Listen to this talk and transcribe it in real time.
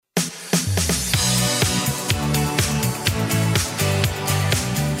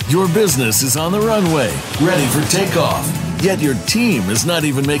Your business is on the runway, ready for takeoff, yet your team is not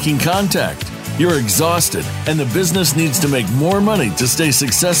even making contact. You're exhausted, and the business needs to make more money to stay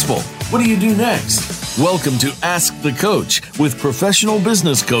successful. What do you do next? Welcome to Ask the Coach with professional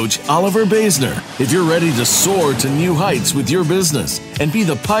business coach Oliver Basner. If you're ready to soar to new heights with your business and be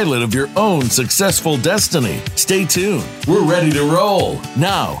the pilot of your own successful destiny, stay tuned. We're ready to roll.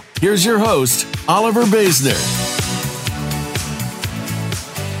 Now, here's your host, Oliver Basner.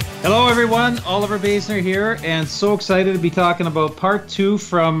 Hello, everyone. Oliver Basner here, and so excited to be talking about part two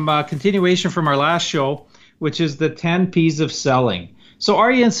from continuation from our last show, which is the 10 P's of selling. So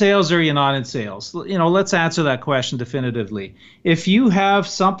are you in sales or are you not in sales? You know, let's answer that question definitively. If you have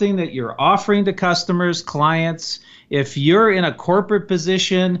something that you're offering to customers, clients, if you're in a corporate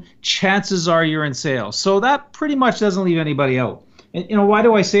position, chances are you're in sales. So that pretty much doesn't leave anybody out. And, you know, why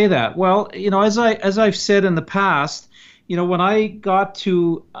do I say that? Well, you know, as I've said in the past, you know, when I got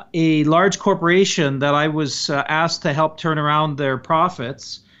to a large corporation that I was asked to help turn around their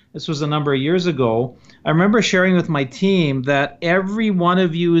profits, this was a number of years ago, I remember sharing with my team that every one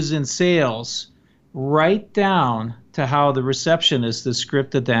of you is in sales, right down to how the receptionist is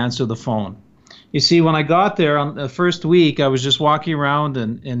scripted to answer the phone. You see, when I got there on the first week, I was just walking around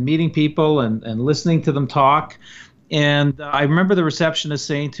and meeting people and listening to them talk. And I remember the receptionist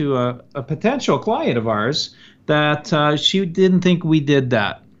saying to a potential client of ours that she didn't think we did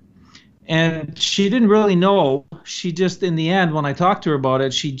that. And she didn't really know. She just, in the end, when I talked to her about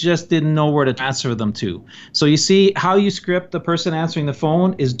it, she just didn't know where to transfer them to. So you see, how you script the person answering the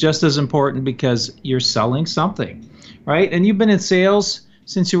phone is just as important because you're selling something, right? And you've been in sales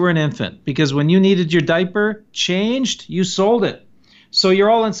since you were an infant, because when you needed your diaper changed, you sold it. So you're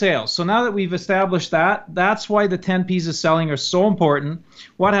all in sales. So now that we've established that, that's why the 10 P's of selling are so important.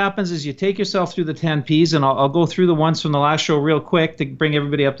 What happens is you take yourself through the 10 P's, and I'll go through the ones from the last show real quick to bring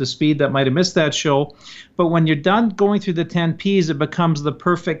everybody up to speed that might have missed that show. But when you're done going through the 10 P's, it becomes the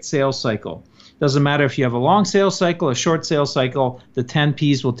perfect sales cycle. Doesn't matter if you have a long sales cycle, a short sales cycle, the 10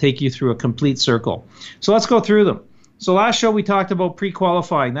 P's will take you through a complete circle. So let's go through them. So last show we talked about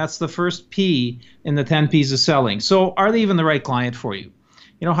pre-qualifying. That's the first P in the 10 P's of selling. So are they even the right client for you?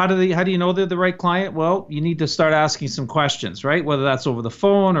 You know, how do you know they're the right client? Well, you need to start asking some questions, right? Whether that's over the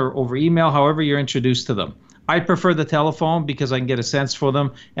phone or over email, however you're introduced to them. I prefer the telephone because I can get a sense for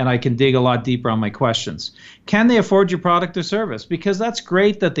them and I can dig a lot deeper on my questions. Can they afford your product or service? Because that's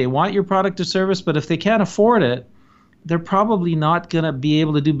great that they want your product or service, but if they can't afford it, they're probably not going to be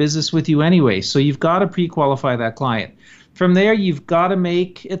able to do business with you anyway. So you've got to pre-qualify that client. From there, you've got to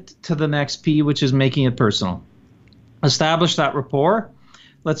make it to the next P, which is making it personal. Establish that rapport.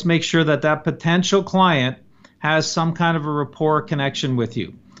 Let's make sure that that potential client has some kind of a rapport connection with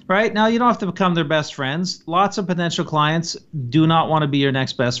you. Right? Now, you don't have to become their best friends. Lots of potential clients do not want to be your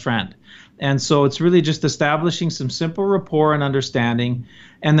next best friend. And so it's really just establishing some simple rapport and understanding,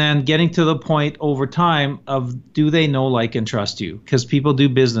 and then getting to the point over time of, do they know, like, and trust you? Because people do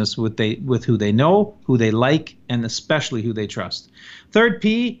business with who they know, who they like, and especially who they trust. Third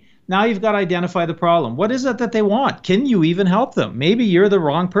P, now you've got to identify the problem. What is it that they want? Can you even help them? Maybe you're the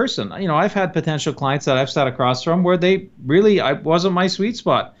wrong person. You know, I've had potential clients that I've sat across from where I wasn't my sweet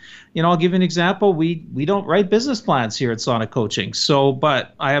spot. You know, I'll give you an example. We don't write business plans here at Sonic Coaching. So,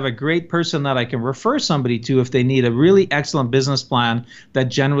 but I have a great person that I can refer somebody to if they need a really excellent business plan that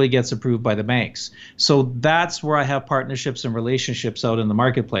generally gets approved by the banks. So that's where I have partnerships and relationships out in the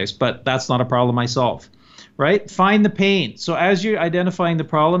marketplace, but that's not a problem I solve. Right? Find the pain. So as you're identifying the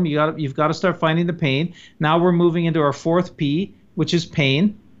problem, you've got to start finding the pain. Now we're moving into our fourth P, which is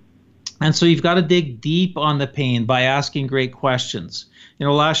pain. And so you've got to dig deep on the pain by asking great questions. You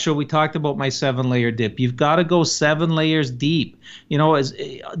know, last show we talked about my 7-layer dip. You've got to go 7 layers deep. You know, as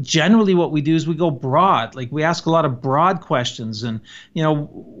generally what we do is we go broad. Like, we ask a lot of broad questions, and, you know,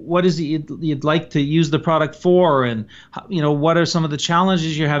 what is it you'd like to use the product for, and, you know, what are some of the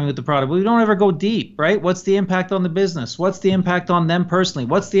challenges you're having with the product? But we don't ever go deep, right? What's the impact on the business? What's the impact on them personally?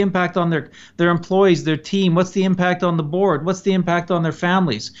 What's the impact on their employees, their team? What's the impact on the board? What's the impact on their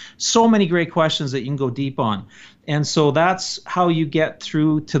families? So many great questions that you can go deep on. And so that's how you get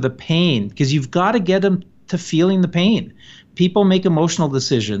through to the pain, because you've got to get them to feeling the pain. People make emotional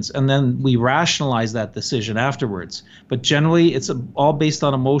decisions, and then we rationalize that decision afterwards. But generally, it's all based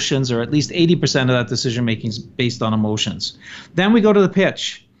on emotions, or at least 80% of that decision making is based on emotions. Then we go to the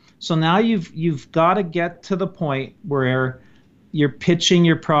pitch. So now you've got to get to the point where you're pitching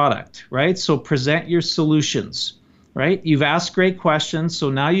your product, right? So present your solutions, right? You've asked great questions,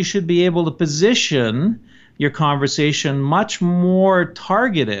 so now you should be able to position your conversation much more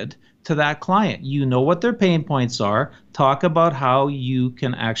targeted to that client. You know what their pain points are. Talk about how you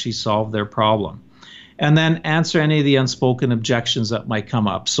can actually solve their problem. And then answer any of the unspoken objections that might come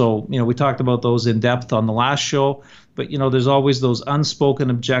up. So, we talked about those in depth on the last show, but, there's always those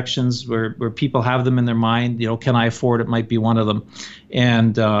unspoken objections where people have them in their mind. Can I afford it? Might be one of them.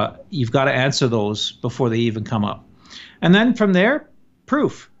 And you've got to answer those before they even come up. And then from there,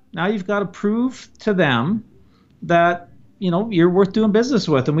 proof. Now you've got to prove to them that, you're worth doing business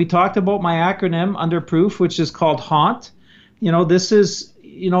with. And we talked about my acronym under proof, which is called HAUNT. This is,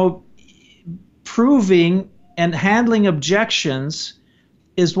 proving and handling objections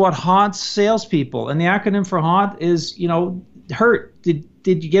is what haunts salespeople. And the acronym for HAUNT is, hurt. Did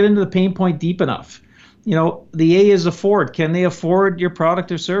you get into the pain point deep enough? The A is afford. Can they afford your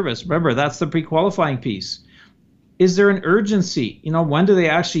product or service? Remember, that's the pre-qualifying piece. Is there an urgency? When do they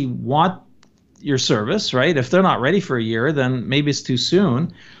actually want your service, right? If they're not ready for a year, then maybe it's too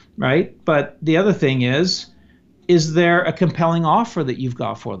soon, right? But the other thing is there a compelling offer that you've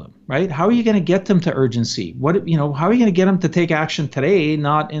got for them, right? How are you going to get them to urgency? How are you going to get them to take action today,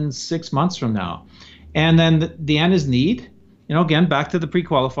 not in 6 months from now? And then the N is need. Again, back to the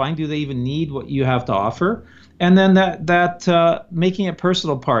pre-qualifying. Do they even need what you have to offer? And then that making it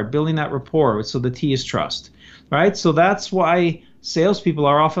personal part, building that rapport. So the T is trust, right? So that's why salespeople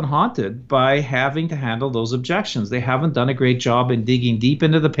are often haunted by having to handle those objections. They haven't done a great job in digging deep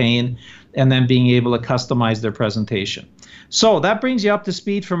into the pain and then being able to customize their presentation. So that brings you up to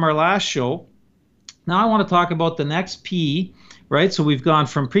speed from our last show. Now I want to talk about the next P, right? So we've gone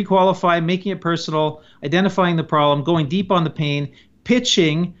from pre-qualify, making it personal, identifying the problem, going deep on the pain,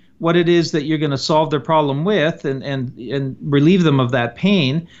 pitching what it is that you're going to solve their problem with and relieve them of that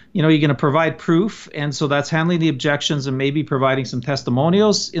pain. You're going to provide proof, and so that's handling the objections and maybe providing some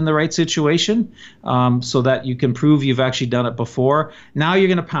testimonials in the right situation so that you can prove you've actually done it before. Now you're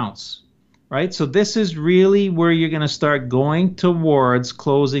going to pounce, right? So this is really where you're going to start going towards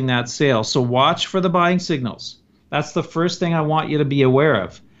closing that sale. So watch for the buying signals. That's the first thing I want you to be aware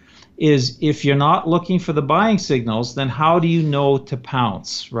of. Is if you're not looking for the buying signals, then how do you know to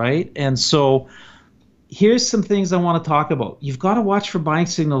pounce, right? And so here's some things I want to talk about. You've got to watch for buying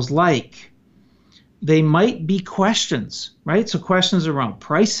signals like they might be questions, right? So questions around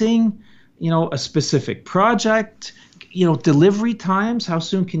pricing, a specific project, delivery times. How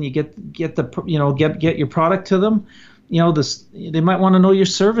soon can you get your product to them? They might want to know your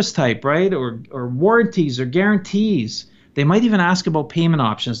service type, right? Or warranties or guarantees. They might even ask about payment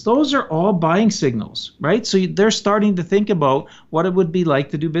options. Those are all buying signals, right? So they're starting to think about what it would be like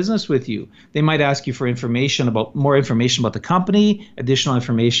to do business with you. They might ask you for more information about the company, additional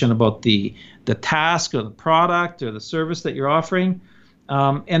information about the task or the product or the service that you're offering.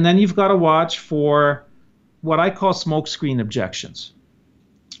 And then you've got to watch for what I call smokescreen objections,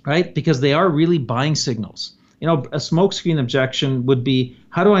 right? Because they are really buying signals. A smokescreen objection would be,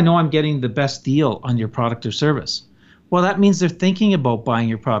 how do I know I'm getting the best deal on your product or service? Well, that means they're thinking about buying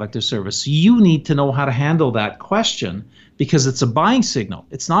your product or service. So you need to know how to handle that question because it's a buying signal.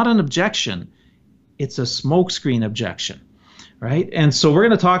 It's not an objection. It's a smokescreen objection, right? And so we're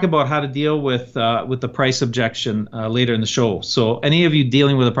going to talk about how to deal with the price objection later in the show. So any of you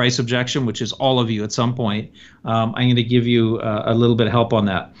dealing with a price objection, which is all of you at some point, I'm going to give you a little bit of help on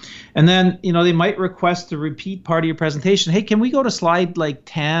that. And then, they might request to repeat part of your presentation. Hey, can we go to slide like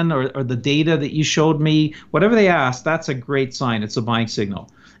 10 or the data that you showed me? Whatever they ask, that's a great sign. It's a buying signal.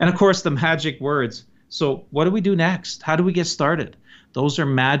 And of course, the magic words. So what do we do next? How do we get started? Those are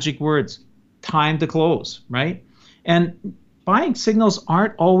magic words. Time to close, right? And buying signals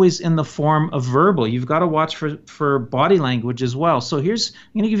aren't always in the form of verbal. You've got to watch for body language as well. So I'm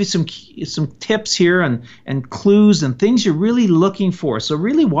going to give you some tips here and clues and things you're really looking for. So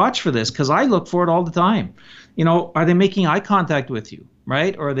really watch for this because I look for it all the time. Are they making eye contact with you,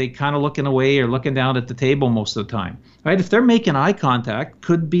 right? Or are they kind of looking away or looking down at the table most of the time, right? If they're making eye contact,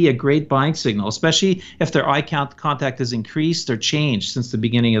 could be a great buying signal, especially if their eye contact has increased or changed since the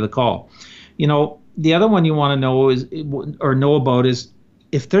beginning of the call. The other one you want to know about is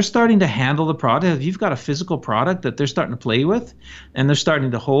if they're starting to handle the product, if you've got a physical product that they're starting to play with and they're starting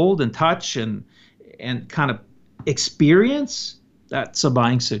to hold and touch and kind of experience, that's a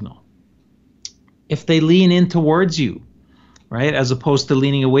buying signal. If they lean in towards you, right, as opposed to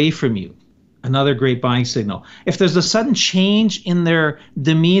leaning away from you, another great buying signal. If there's a sudden change in their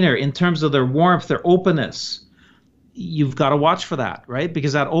demeanor in terms of their warmth, their openness, you've got to watch for that, right?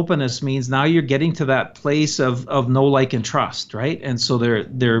 Because that openness means now you're getting to that place of know, like, and trust, right? And so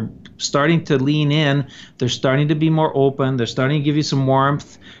they're starting to lean in. They're starting to be more open. They're starting to give you some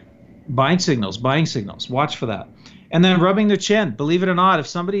warmth. Buying signals. Watch for that. And then rubbing their chin. Believe it or not, if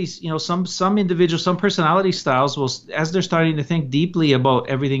somebody's, some individual, some personality styles will, as they're starting to think deeply about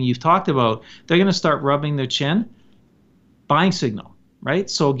everything you've talked about, they're going to start rubbing their chin. Buying signal, right?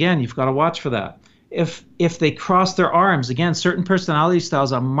 So again, you've got to watch for that. If they cross their arms, again, certain personality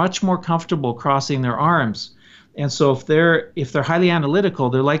styles are much more comfortable crossing their arms. And so if they're highly analytical,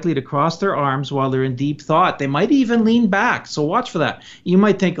 they're likely to cross their arms while they're in deep thought. They might even lean back. So watch for that. You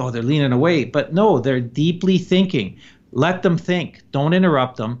might think, oh, they're leaning away. But no, they're deeply thinking. Let them think. Don't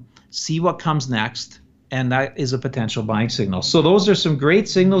interrupt them. See what comes next. And that is a potential buying signal. So those are some great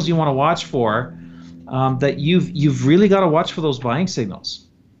signals you want to watch for, that you've really got to watch for those buying signals.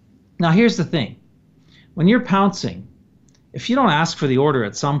 Now, here's the thing. When you're pouncing, if you don't ask for the order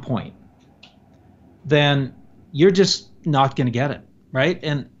at some point, then you're just not going to get it, right?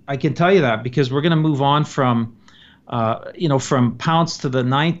 And I can tell you that because we're going to move on from, from pounce to the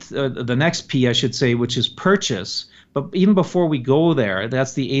next P, I should say, which is purchase. But even before we go there,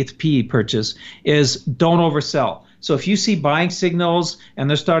 that's the 8th P, purchase, is don't oversell. So if you see buying signals and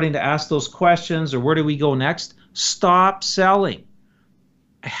they're starting to ask those questions or where do we go next, stop selling.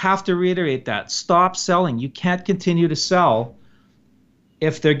 I have to reiterate that. Stop selling. You can't continue to sell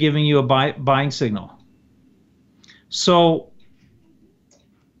if they're giving you a buying signal. So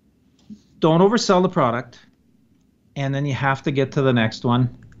don't oversell the product, and then you have to get to the next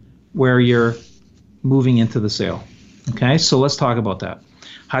one where you're moving into the sale. Okay, so let's talk about that.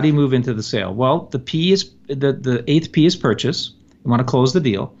 How do you move into the sale? Well, the 8th P is purchase. You want to close the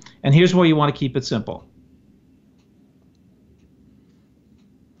deal. And here's where you want to keep it simple.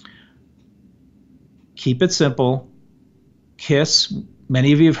 Keep it simple. KISS.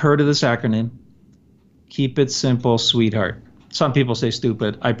 Many of you have heard of this acronym. Keep it simple, sweetheart. Some people say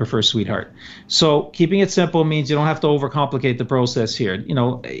stupid. I prefer sweetheart. So keeping it simple means you don't have to overcomplicate the process here.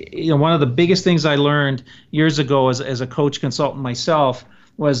 One of the biggest things I learned years ago as a coach consultant myself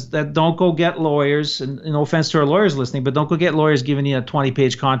was that don't go get lawyers, and no offense to our lawyers listening, but don't go get lawyers giving you a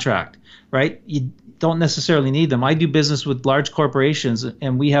 20-page contract, right? You don't necessarily need them. I do business with large corporations,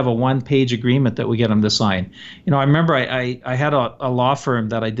 and we have a 1-page agreement that we get them to sign. I remember I had a law firm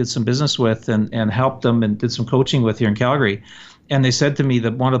that I did some business with and helped them and did some coaching with here in Calgary. And they said to me,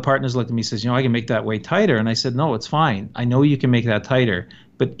 that one of the partners looked at me and says, I can make that way tighter. And I said, no, it's fine. I know you can make that tighter.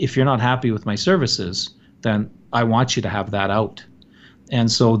 But if you're not happy with my services, then I want you to have that out. And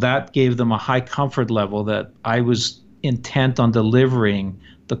so that gave them a high comfort level that I was intent on delivering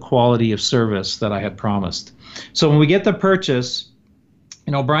the quality of service that I had promised. So when we get the purchase,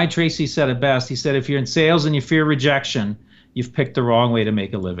 Brian Tracy said it best. He said, if you're in sales and you fear rejection, you've picked the wrong way to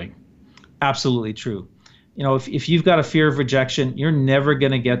make a living. Absolutely true. If you've got a fear of rejection, you're never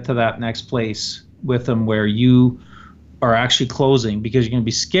going to get to that next place with them where you are actually closing, because you're going to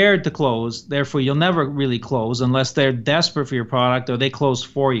be scared to close. Therefore, you'll never really close unless they're desperate for your product or they close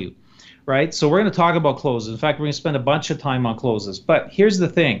for you. Right? So we're going to talk about closes. In fact, we're going to spend a bunch of time on closes. But here's the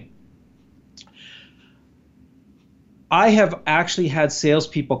thing. I have actually had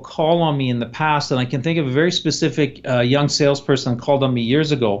salespeople call on me in the past, and I can think of a very specific young salesperson called on me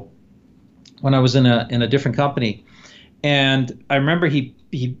years ago when I was in a different company. And I remember he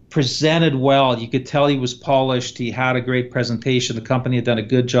presented well. You could tell he was polished. He had a great presentation. The company had done a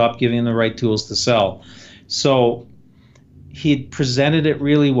good job giving him the right tools to sell. So he presented it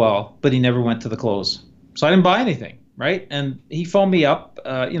really well, but he never went to the close. So I didn't buy anything, right? And he phoned me up,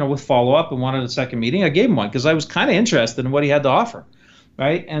 with follow-up and wanted a second meeting. I gave him one because I was kind of interested in what he had to offer,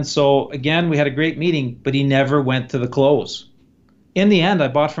 right? And so, again, we had a great meeting, but he never went to the close. In the end, I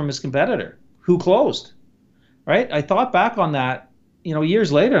bought from his competitor who closed, right? I thought back on that,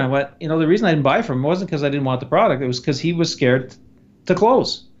 years later, and I went, the reason I didn't buy from him wasn't because I didn't want the product. It was because he was scared to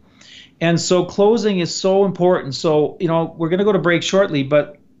close. And so closing is so important. So, we're going to go to break shortly,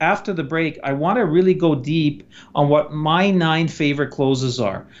 but after the break, I want to really go deep on what my 9 favorite closes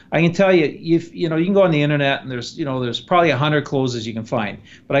are. I can tell you, if you can go on the internet and there's probably 100 closes you can find,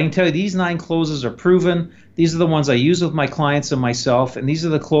 but I can tell you these 9 closes are proven. These are the ones I use with my clients and myself, and these are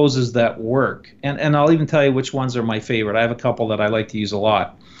the closes that work. And I'll even tell you which ones are my favorite. I have a couple that I like to use a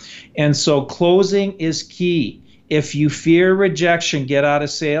lot. And so closing is key. If you fear rejection, get out of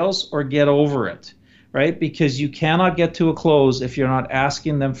sales or get over it, right? Because you cannot get to a close if you're not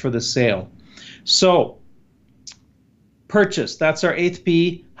asking them for the sale. So purchase, that's our 8th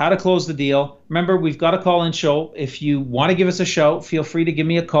P, how to close the deal. Remember, we've got a call-in show. If you want to give us a shout, feel free to give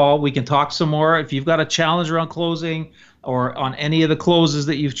me a call. We can talk some more. If you've got a challenge around closing or on any of the closes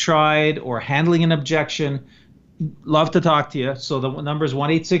that you've tried or handling an objection, love to talk to you. So the number is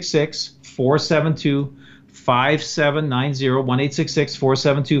 1-866-472 1-866-472-5790,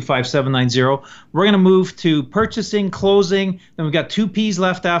 1-866-472-5790. We're going to move to purchasing, closing. Then we've got 2 P's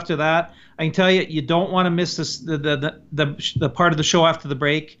left after that. I can tell you, you don't want to miss this, the part of the show after the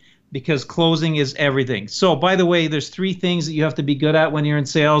break, because closing is everything. So, by the way, there's 3 things that you have to be good at when you're in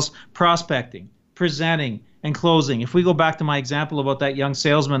sales: prospecting, presenting, and closing. If we go back to my example about that young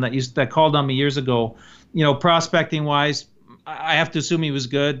salesman that called on me years ago, prospecting wise, I have to assume he was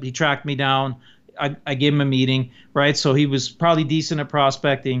good. He tracked me down. I gave him a meeting, right? So he was probably decent at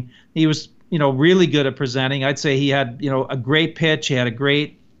prospecting. He was, really good at presenting. I'd say he had, a great pitch. He had a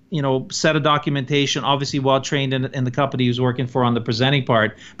great, set of documentation, obviously well trained in the company he was working for on the presenting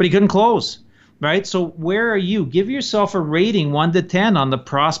part, but he couldn't close, right? So where are you? Give yourself a rating 1 to 10 on the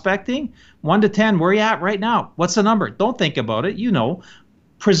prospecting. 1 to 10, where are you at right now? What's the number? Don't think about it.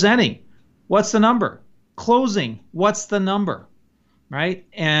 Presenting, what's the number? Closing, what's the number, right?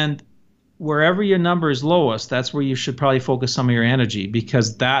 And wherever your number is lowest, that's where you should probably focus some of your energy,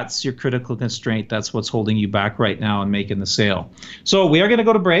 because that's your critical constraint. That's what's holding you back right now in making the sale. So we are going to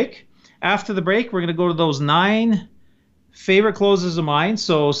go to break. After the break, we're going to go to those 9 favorite closes of mine.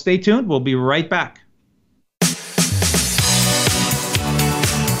 So stay tuned. We'll be right back.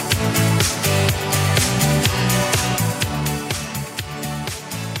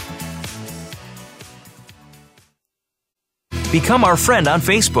 Become our friend on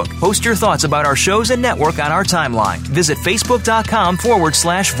Facebook. Post your thoughts about our shows and network on our timeline. Visit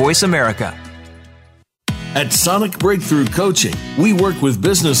facebook.com/Voice America. At Sonic Breakthrough Coaching, we work with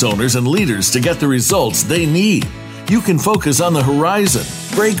business owners and leaders to get the results they need. You can focus on the horizon,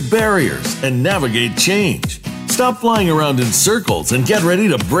 break barriers, and navigate change. Stop flying around in circles and get ready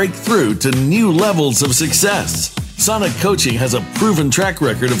to break through to new levels of success. Sonic Coaching has a proven track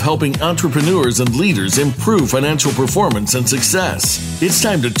record of helping entrepreneurs and leaders improve financial performance and success. It's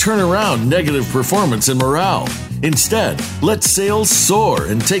time to turn around negative performance and morale. Instead, let sales soar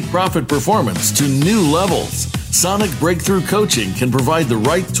and take profit performance to new levels. Sonic Breakthrough Coaching can provide the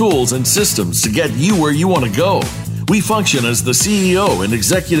right tools and systems to get you where you want to go. We function as the CEO and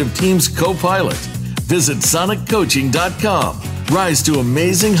executive team's co-pilot. Visit soniccoaching.com. Rise to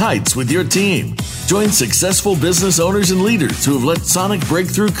amazing heights with your team. Join successful business owners and leaders who have let Sonic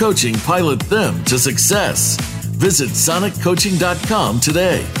Breakthrough Coaching pilot them to success. Visit soniccoaching.com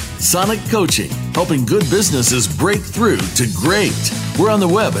today. Sonic Coaching, helping good businesses break through to great. We're on the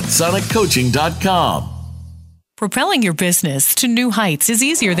web at soniccoaching.com. Propelling your business to new heights is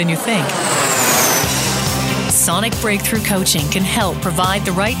easier than you think. Sonic Breakthrough Coaching can help provide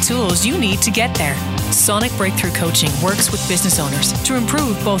the right tools you need to get there. Sonic Breakthrough Coaching works with business owners to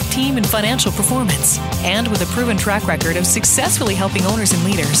improve both team and financial performance. And with a proven track record of successfully helping owners and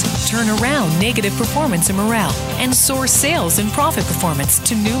leaders turn around negative performance and morale and soar sales and profit performance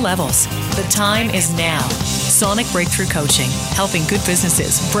to new levels. The time is now. Sonic Breakthrough Coaching, helping good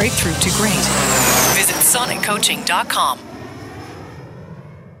businesses break through to great. Visit soniccoaching.com.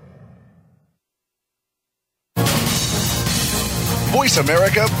 Voice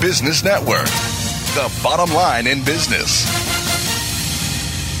America Business Network, the bottom line in business.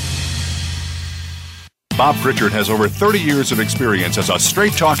 Bob Pritchard has over 30 years of experience as a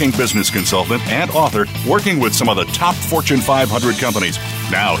straight-talking business consultant and author working with some of the top Fortune 500 companies.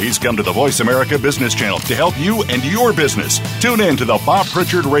 Now he's come to the Voice America Business Channel to help you and your business. Tune in to the Bob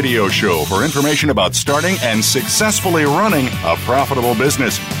Pritchard Radio Show for information about starting and successfully running a profitable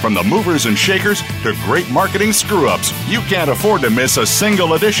business. From the movers and shakers to great marketing screw-ups, you can't afford to miss a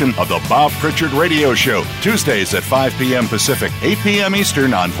single edition of the Bob Pritchard Radio Show. Tuesdays at 5 p.m. Pacific, 8 p.m.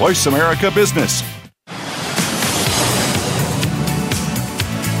 Eastern on Voice America Business.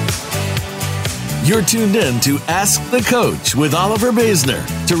 You're tuned in to Ask the Coach with Oliver Basner.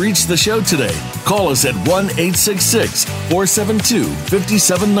 To reach the show today, call us at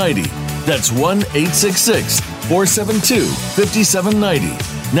 1-866-472-5790. That's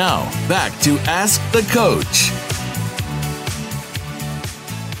 1-866-472-5790. Now, back to Ask the Coach.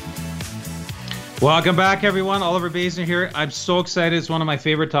 Welcome back, everyone. Oliver Basner here. I'm so excited. It's one of my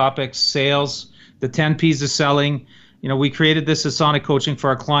favorite topics, sales, the 10 P's of selling. We created this as Sonic Coaching for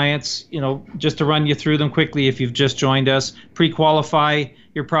our clients, just to run you through them quickly if you've just joined us. Pre-qualify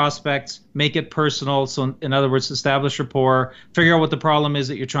your prospects, make it personal. So in other words, establish rapport, figure out what the problem is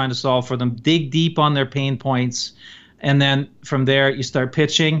that you're trying to solve for them, dig deep on their pain points. And then from there, you start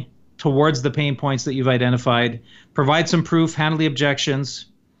pitching towards the pain points that you've identified, provide some proof, handle the objections,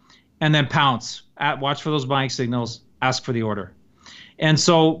 and then pounce. Watch for those buying signals, ask for the order. And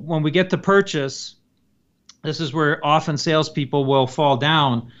so when we get to purchase, this is where often salespeople will fall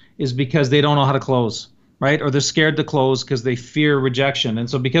down, is because they don't know how to close. right? Or they're scared to close because they fear rejection. And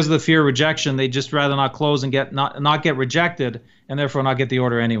so because of the fear of rejection, they just rather not close and not get rejected, and therefore not get the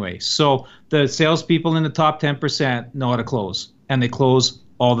order anyway. So the salespeople in the top 10% know how to close, and they close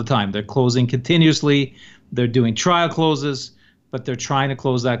all the time. They're closing continuously. They're doing trial closes, but they're trying to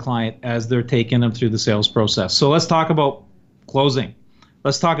close that client as they're taking them through the sales process. So let's talk about closing.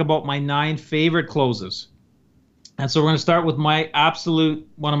 Let's talk about my 9 favorite closes. And so we're going to start with my absolute,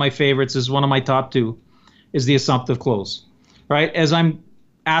 one of my favorites is one of my top 2, is the assumptive close, right? As I'm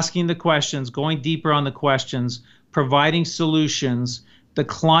asking the questions, going deeper on the questions, providing solutions, the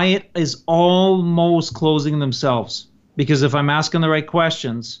client is almost closing themselves, because if I'm asking the right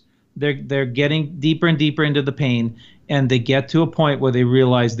questions, they're getting deeper and deeper into the pain, and they get to a point where they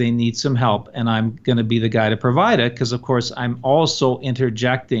realize they need some help, and I'm going to be the guy to provide it, because of course I'm also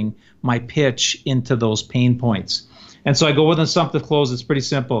interjecting my pitch into those pain points. And so I go with an assumptive close. It's pretty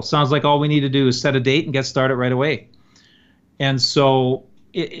simple. Sounds like all we need to do is set a date and get started right away. And so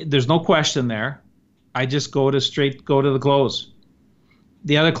there's no question there. I just go to the close.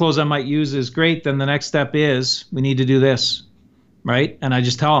 The other close I might use is, great, then the next step is we need to do this, right? And I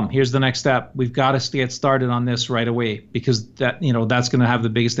just tell them, here's the next step. We've got to get started on this right away, because that's going to have the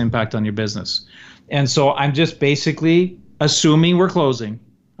biggest impact on your business. And so I'm just basically assuming we're closing.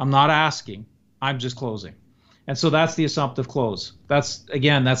 I'm not asking. I'm just closing. And so that's the assumptive close. That's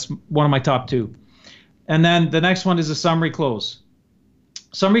one of my top 2. And then the next one is a summary close.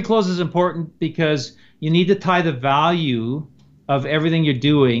 Summary close is important because you need to tie the value of everything you're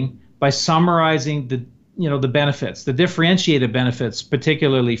doing by summarizing the benefits, the differentiated benefits,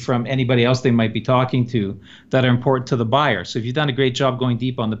 particularly from anybody else they might be talking to, that are important to the buyer. So if you've done a great job going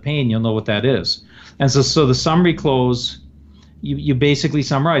deep on the pain, you'll know what that is. And so the summary close, you basically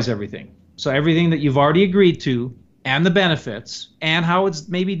summarize everything. So everything that you've already agreed to, and the benefits, and how it's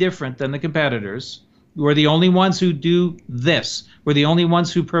maybe different than the competitors. We're the only ones who do this. We're the only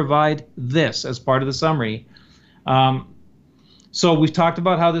ones who provide this as part of the summary. So we've talked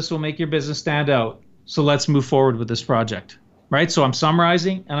about how this will make your business stand out. So let's move forward with this project, right? So I'm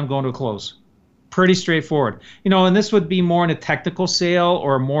summarizing and I'm going to a close. Pretty straightforward. And this would be more in a technical sale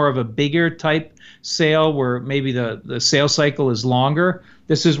or more of a bigger type sale where maybe the sales cycle is longer.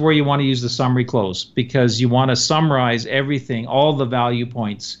 This is where you want to use the summary close, because you want to summarize everything, all the value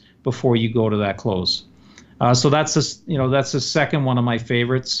points, before you go to that close. So that's the second one of my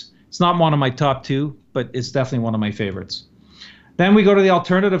favorites. It's not one of my top 2, but it's definitely one of my favorites. Then we go to the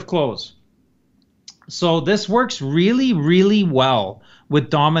alternative close. So this works really, really well with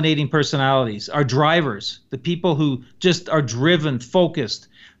dominating personalities, our drivers, the people who just are driven, focused.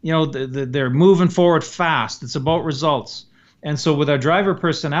 They're moving forward fast. It's about results. And so with our driver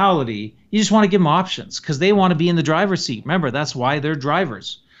personality, you just want to give them options, because they want to be in the driver's seat. Remember, that's why they're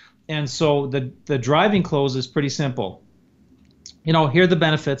drivers. And so the driving close is pretty simple. Here are the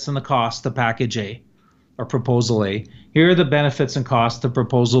benefits and the costs to package A or proposal A. Here are the benefits and costs to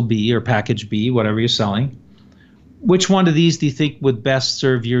proposal B or package B, whatever you're selling. Which one of these do you think would best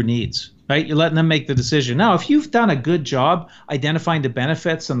serve your needs? Right? You're letting them make the decision. Now, if you've done a good job identifying the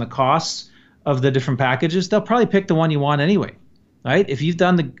benefits and the costs of the different packages, they'll probably pick the one you want anyway, right? If you've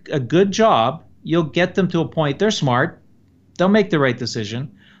done a good job, you'll get them to a point. They're smart. They'll make the right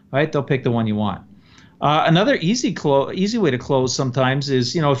decision, right? They'll pick the one you want. Another easy way to close sometimes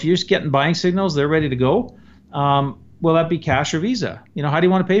is, if you're just getting buying signals, they're ready to go. Will that be cash or Visa? How do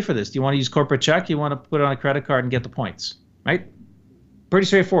you want to pay for this? Do you want to use corporate check? Do you want to put it on a credit card and get the points, right? Pretty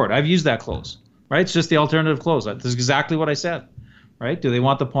straightforward. I've used that close, right? It's just the alternative close. That's exactly what I said, right? Do they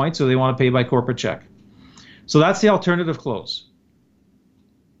want the points, or do they want to pay by corporate check? So that's the alternative close.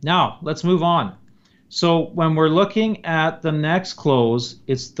 Now, let's move on. So when we're looking at the next close,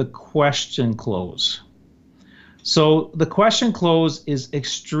 it's the question close. So the question close is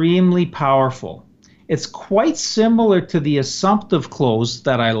extremely powerful. It's quite similar to the assumptive close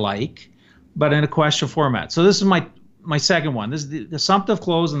that I like, but in a question format. So this is my second one. This is the assumptive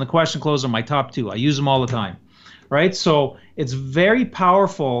close and the question close are my top 2. I use them all the time, right? So it's very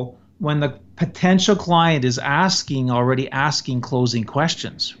powerful when the potential client is already asking closing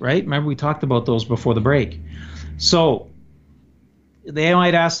questions, right? Remember we talked about those before the break. So they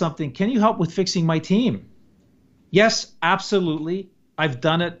might ask something, can you help with fixing my team? Yes, absolutely. I've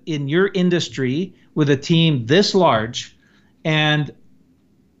done it in your industry with a team this large. And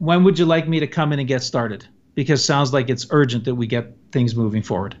when would you like me to come in and get started? Because it sounds like it's urgent that we get things moving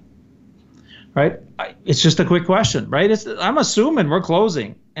forward, right? It's just a quick question, right? I'm assuming we're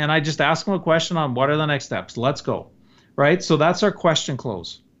closing, and I just ask them a question on what are the next steps. Let's go, right? So that's our question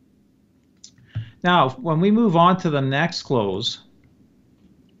close. Now, when we move on to the next close,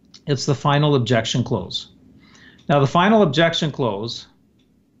 It's the final objection close. Now, the final objection close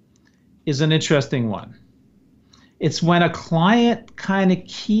is an interesting one. It's when a client kind of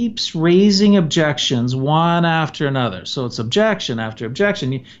keeps raising objections one after another. So it's objection after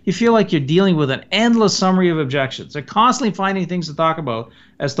objection. You feel like you're dealing with an endless summary of objections. They're constantly finding things to talk about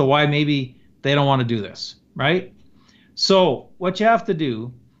as to why maybe they don't want to do this, right? So what you have to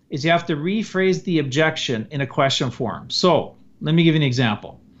do is you have to rephrase the objection in a question form. So let me give you an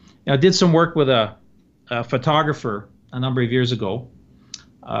example. I did some work with a photographer a number of years ago.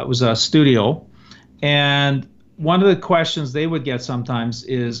 It was a studio, and one of the questions they would get sometimes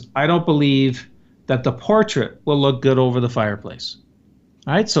is, I don't believe that the portrait will look good over the fireplace.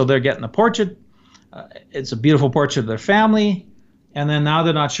 All right, so they're getting a portrait. It's a beautiful portrait of their family, and then now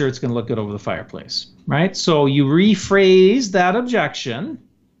they're not sure it's going to look good over the fireplace, right? So you rephrase that objection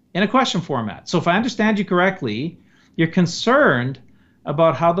in a question format. So if I understand you correctly, you're concerned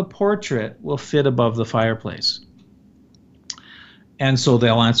about how the portrait will fit above the fireplace. And so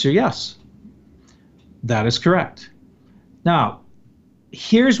they'll answer yes. That is correct. Now,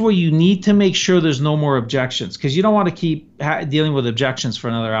 here's where you need to make sure there's no more objections, because you don't want to keep dealing with objections for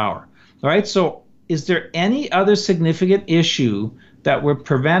another hour. All right, so is there any other significant issue that would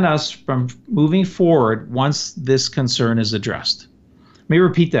prevent us from moving forward once this concern is addressed? Let me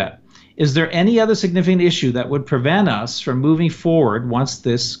repeat that. Is there any other significant issue that would prevent us from moving forward once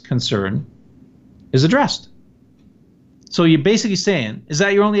this concern is addressed? So you're basically saying, is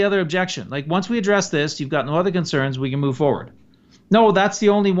that your only other objection? Like, once we address this, you've got no other concerns, we can move forward. No, that's the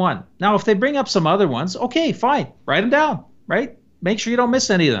only one. Now, if they bring up some other ones, okay, fine. Write them down, right? Make sure you don't miss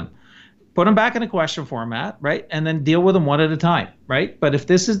any of them. Put them back in a question format, right? And then deal with them one at a time, right? But if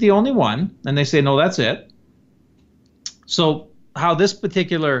this is the only one, and they say, no, that's it. So how this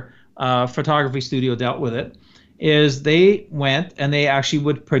particular photography studio dealt with it is they went and they actually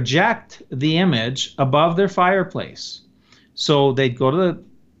would project the image above their fireplace. So they'd go to the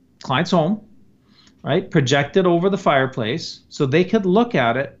client's home, right, project it over the fireplace so they could look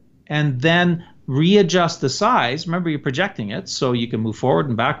at it and then readjust the size. Remember, you're projecting it, so you can move forward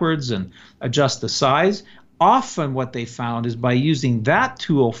and backwards and adjust the size. Often what they found is by using that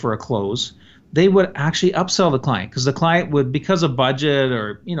tool for a close, they would actually upsell the client, because the client would, because of budget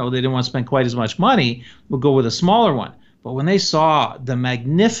or, they didn't want to spend quite as much money, would go with a smaller one. But when they saw the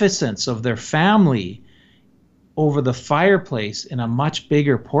magnificence of their family over the fireplace in a much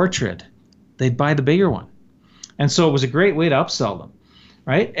bigger portrait, they'd buy the bigger one. And so it was a great way to upsell them,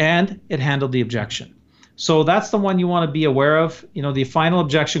 right? And it handled the objection. So that's the one you want to be aware of. The final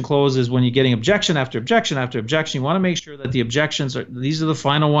objection close is when you're getting objection after objection after objection. You want to make sure that the objections these are the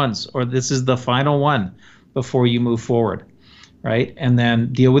final ones, or this is the final one before you move forward, right? And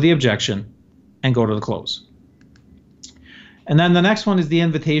then deal with the objection and go to the close. And then the next one is the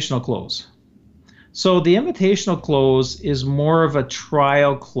invitational close. So the invitational close is more of a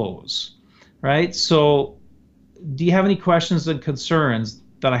trial close, right? So do you have any questions and concerns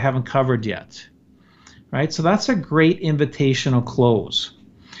that I haven't covered yet? Right? So that's a great invitational close.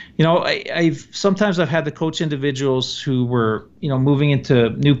 Sometimes I've had to coach individuals who were, moving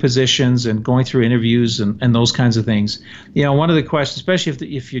into new positions and going through interviews and those kinds of things. One of the questions,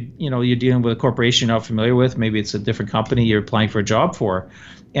 especially if you're dealing with a corporation you're not familiar with, maybe it's a different company you're applying for a job for.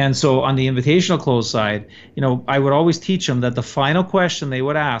 And so on the invitational close side, I would always teach them that the final question they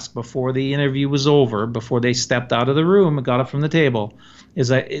would ask before the interview was over, before they stepped out of the room and got up from the table, is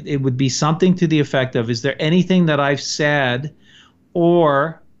that it would be something to the effect of, is there anything that I've said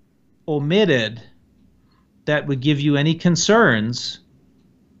or omitted that would give you any concerns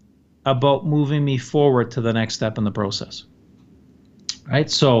about moving me forward to the next step in the process?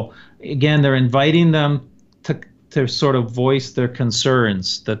 Right? So again, they're inviting them to sort of voice their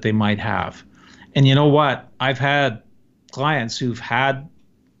concerns that they might have. And you know what? I've had clients who've had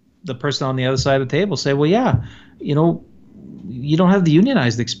the person on the other side of the table say, well, yeah, you don't have the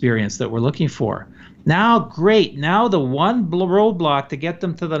unionized experience that we're looking for. Now, great. Now the one roadblock to get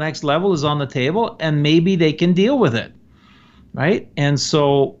them to the next level is on the table, and maybe they can deal with it, right? And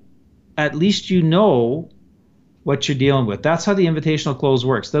so at least you know what you're dealing with. That's how the invitational close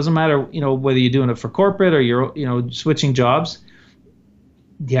works. Doesn't matter, whether you're doing it for corporate or you're, switching jobs.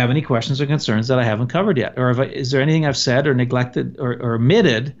 Do you have any questions or concerns that I haven't covered yet? Or is there anything I've said or neglected or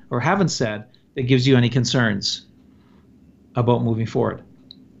omitted or haven't said that gives you any concerns about moving forward?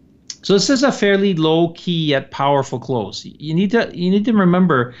 So this is a fairly low-key yet powerful close. You need to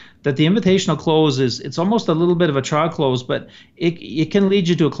remember that the invitational close it's almost a little bit of a trial close, but it can lead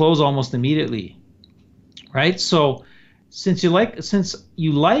you to a close almost immediately, right? So since you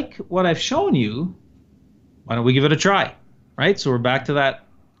like what I've shown you, why don't we give it a try, right? So we're back to that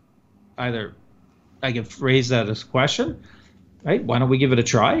either I can phrase that as a question, right? Why don't we give it a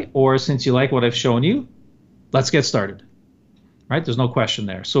try? Or since you like what I've shown you, let's get started, right? There's no question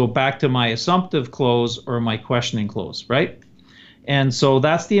there. So back to my assumptive close or my questioning close, right? And so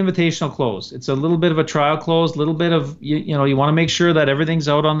that's the invitational close. It's a little bit of a trial close, a little bit of, you want to make sure that everything's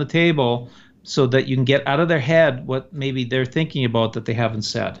out on the table so that you can get out of their head what maybe they're thinking about that they haven't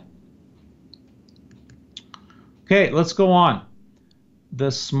said. Okay, let's go on.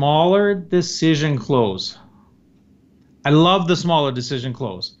 The smaller decision close. I love the smaller decision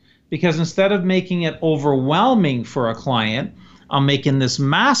close because instead of making it overwhelming for a client, I'm making this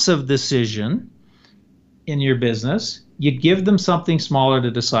massive decision in your business. You give them something smaller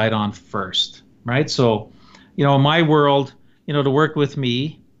to decide on first, right? So, in my world, to work with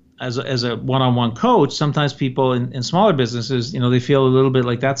me as a one-on-one coach, sometimes people in smaller businesses, they feel a little bit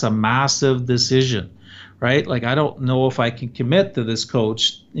like that's a massive decision, right? Like, I don't know if I can commit to this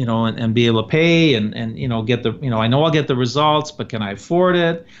coach, and be able to pay and get the, I know I'll get the results, but can I afford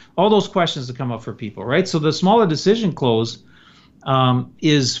it? All those questions that come up for people, right? So the smaller decision close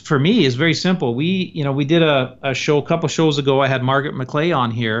is very simple. We did a show a couple shows ago. I had Margaret McClay on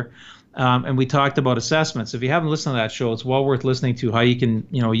here, and we talked about assessments. If you haven't listened to that show, it's well worth listening to how you can,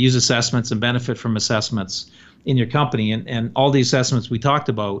 use assessments and benefit from assessments in your company. And all the assessments we talked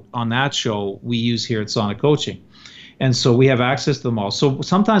about on that show, we use here at Sonic Coaching. And so we have access to them all. So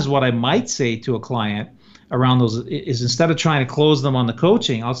sometimes what I might say to a client around those is instead of trying to close them on the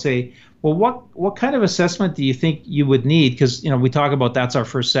coaching, I'll say, well, what kind of assessment do you think you would need? Because, we talk about that's our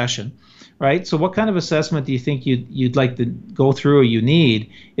first session, right? So what kind of assessment do you think you'd like to go through or you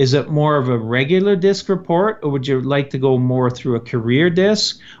need? Is it more of a regular DISC report, or would you like to go more through a career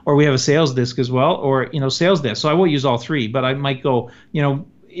DISC, or we have a sales DISC as well, or, sales DISC? So I won't use all three, but I might go,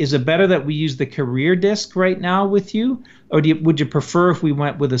 is it better that we use the career DISC right now with you, or would you prefer if we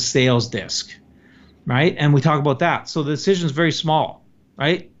went with a sales DISC, right? And we talk about that. So the decision is very small.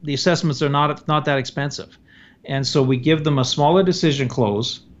 Right? The assessments are not that expensive. And so we give them a smaller decision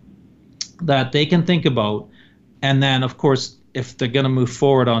close that they can think about. And then, of course, if they're going to move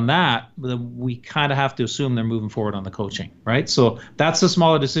forward on that, then we kind of have to assume they're moving forward on the coaching, right? So that's the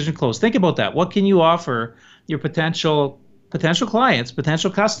smaller decision close. Think about that. What can you offer your potential clients, potential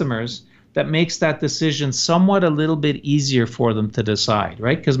customers that makes that decision somewhat a little bit easier for them to decide,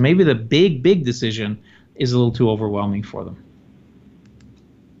 right? Because maybe the big decision is a little too overwhelming for them.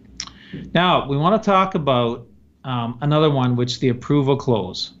 Now, we want to talk about another one, which is the approval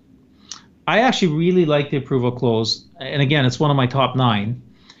close. I actually really like the approval close. And again, it's one of my top 9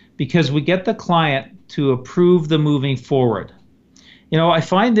 because we get the client to approve the moving forward. I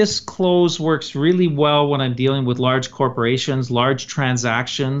find this close works really well when I'm dealing with large corporations, large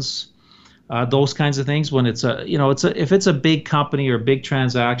transactions, those kinds of things. When if it's a big company or a big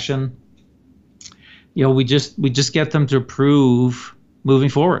transaction, we just get them to approve moving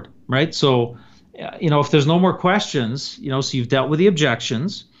forward. Right. So, if there's no more questions, so you've dealt with the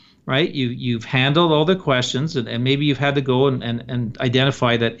objections, right? You've handled all the questions and maybe you've had to go and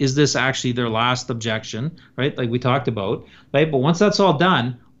identify that is this actually their last objection, right? Like we talked about, right? But once that's all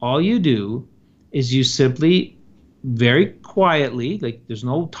done, all you do is you simply very quietly, like there's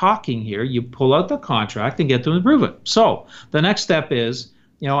no talking here, you pull out the contract and get them to approve it. So the next step is,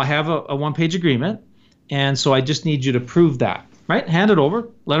 I have a 1-page agreement. And so I just need you to prove that. Right? Hand it over,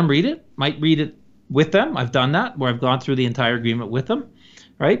 let them read it, might read it with them. I've done that where I've gone through the entire agreement with them,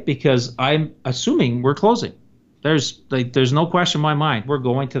 right? Because I'm assuming we're closing. There's no question in my mind. We're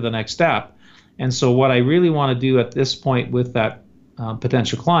going to the next step. And so what I really want to do at this point with that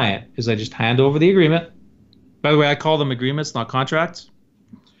potential client is I just hand over the agreement. By the way, I call them agreements, not contracts.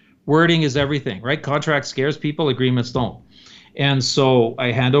 Wording is everything, right? Contract scares people, agreements don't. And so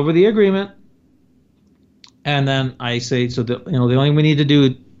I hand over the agreement. And then I say, so the only thing we need to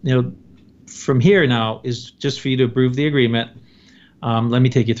do, from here now is just for you to approve the agreement. Let me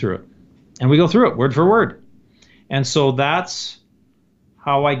take you through it. And we go through it word for word. And so that's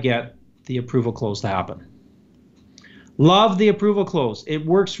how I get the approval close to happen. Love the approval close. It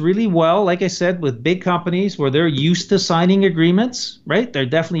works really well, like I said, with big companies where they're used to signing agreements, right? They're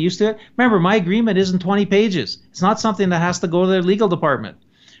definitely used to it. Remember, my agreement isn't 20 pages. It's not something that has to go to their legal department.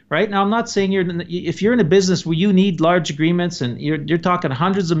 Right now, I'm not saying if you're in a business where you need large agreements and you're talking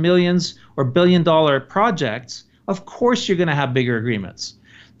hundreds of millions or billion-dollar projects, of course you're going to have bigger agreements,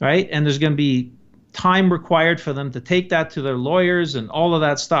 right? And there's going to be time required for them to take that to their lawyers and all of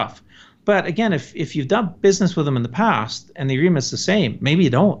that stuff. But again, if you've done business with them in the past and the agreement's the same, maybe you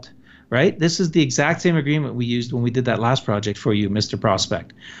don't, right? This is the exact same agreement we used when we did that last project for you, Mr.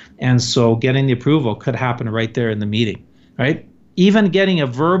 Prospect. And so getting the approval could happen right there in the meeting, right? even getting a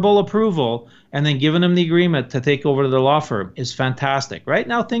verbal approval and then giving them the agreement to take over to the law firm is fantastic. Right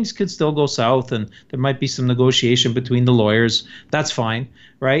now, things could still go south, and there might be some negotiation between the lawyers. That's fine,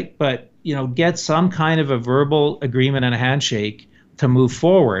 right? But get some kind of a verbal agreement and a handshake to move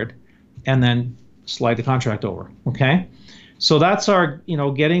forward, and then slide the contract over. Okay, so that's our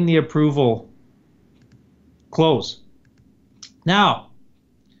getting the approval close. Now,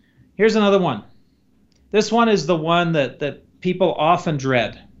 here's another one. This one is the one that people often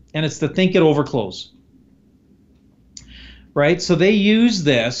dread. And it's the think it over close, right? So they use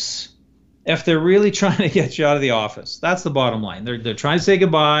this if they're really trying to get you out of the office. That's the bottom line. They're trying to say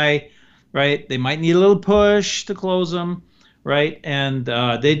goodbye, right? They might need a little push to close them, right? And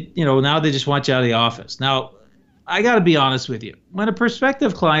now they just want you out of the office. Now, I got to be honest with you. When a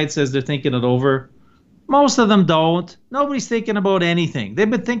prospective client says they're thinking it over, most of them don't. Nobody's thinking about anything. They've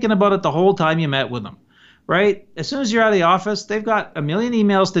been thinking about it the whole time you met with them. Right? As soon as you're out of the office, they've got a million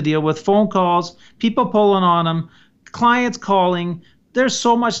emails to deal with, phone calls, people pulling on them, clients calling. There's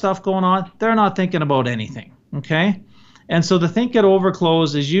so much stuff going on. They're not thinking about anything. Okay? And so the think it over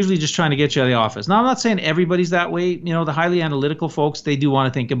close is usually just trying to get you out of the office. Now, I'm not saying everybody's that way. The highly analytical folks, they do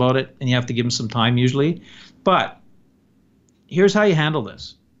want to think about it, and you have to give them some time usually. But here's how you handle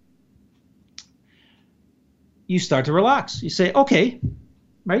this. You start to relax. You say, okay,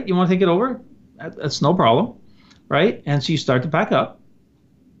 right? You want to think it over? That's no problem, right? And so you start to pack up,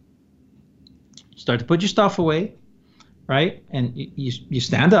 start to put your stuff away, right? And you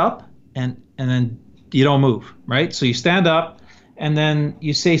stand up, and then you don't move, right? So you stand up, and then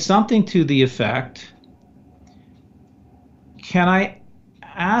you say something to the effect, can I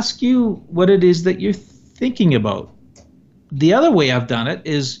ask you what it is that you're thinking about? The other way I've done it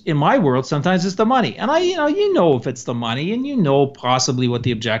is, in my world, sometimes it's the money. And if it's the money, and possibly what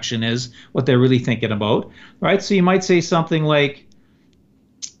the objection is, what they're really thinking about, right? So you might say something like,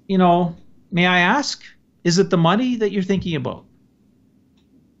 may I ask, is it the money that you're thinking about?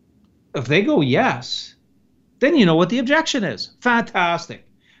 If they go yes, then you know what the objection is. Fantastic,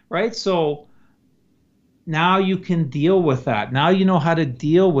 right? So now you can deal with that. Now you know how to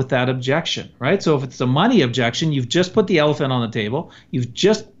deal with that objection, right? So if it's a money objection, you've just put the elephant on the table. You've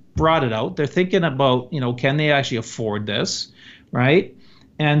just brought it out. They're thinking about, can they actually afford this, right?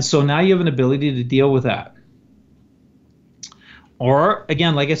 And so now you have an ability to deal with that. Or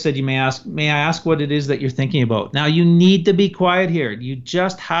again, like I said, you may I ask what it is that you're thinking about? Now you need to be quiet here. You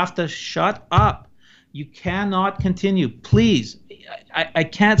just have to shut up. You cannot continue. Please, I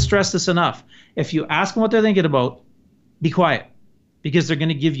can't stress this enough. If you ask them what they're thinking about, be quiet, because they're going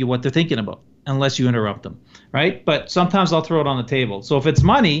to give you what they're thinking about unless you interrupt them, right? But sometimes I'll throw it on the table. So if it's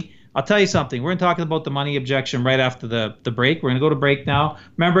money, I'll tell you something. We're going to talk about the money objection right after the break. We're going to go to break now.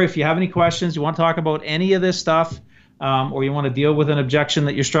 Remember, if you have any questions, you want to talk about any of this stuff, or you want to deal with an objection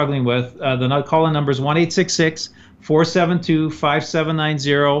that you're struggling with, the call-in number is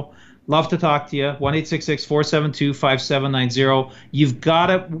 1-866-472-5790. Love to talk to you. 1-866-472-5790. You've got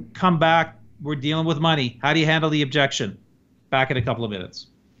to come back. We're dealing with money. How do you handle the objection? Back in a couple of minutes.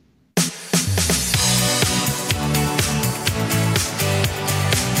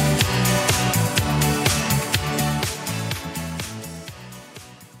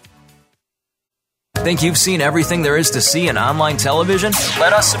 Think you've seen everything there is to see in online television?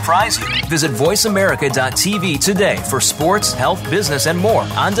 Let us surprise you. Visit voiceamerica.tv today for sports, health, business, and more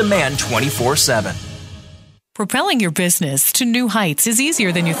on demand 24/7. Propelling your business to new heights is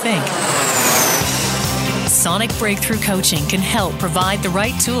easier than you think. Sonic Breakthrough Coaching can help provide the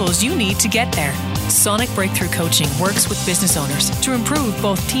right tools you need to get there. Sonic Breakthrough Coaching works with business owners to improve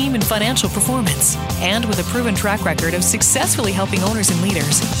both team and financial performance. And with a proven track record of successfully helping owners and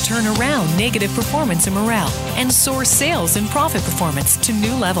leaders turn around negative performance and morale and soar sales and profit performance to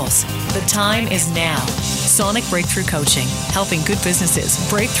new levels. The time is now. Sonic Breakthrough Coaching, helping good businesses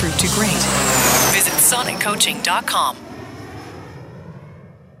break through to great. Visit soniccoaching.com.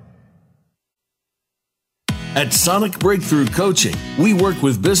 At Sonic Breakthrough Coaching, we work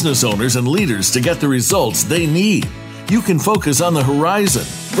with business owners and leaders to get the results they need. You can focus on the horizon,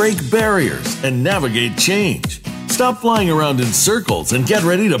 break barriers, and navigate change. Stop flying around in circles and get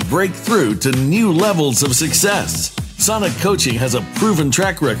ready to break through to new levels of success. Sonic Coaching has a proven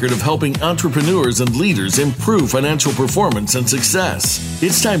track record of helping entrepreneurs and leaders improve financial performance and success.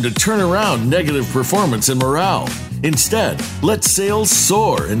 It's time to turn around negative performance and morale. Instead, let sales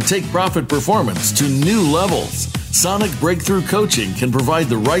soar and take profit performance to new levels. Sonic Breakthrough Coaching can provide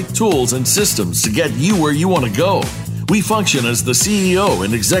the right tools and systems to get you where you want to go. We function as the CEO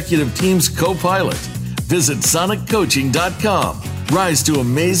and executive team's co-pilot. Visit soniccoaching.com. Rise to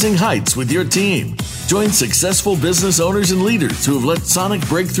amazing heights with your team. Join successful business owners and leaders who have let Sonic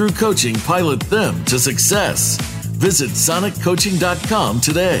Breakthrough Coaching pilot them to success. Visit soniccoaching.com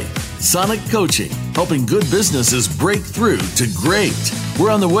today. Sonic Coaching, helping good businesses break through to great.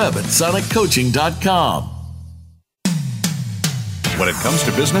 We're on the web at soniccoaching.com. When it comes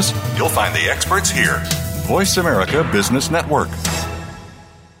to business, you'll find the experts here. Voice America Business Network.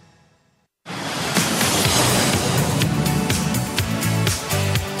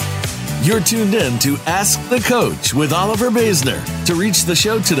 You're tuned in to Ask the Coach with Oliver Basner. To reach the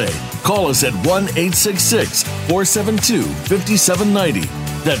show today, call us at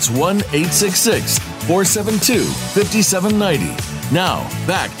 1-866-472-5790. That's 1-866-472-5790. Now,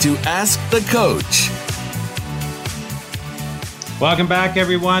 back to Ask the Coach. Welcome back,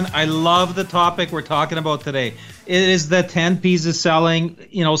 everyone. I love the topic we're talking about today. It is the 10 P's of selling.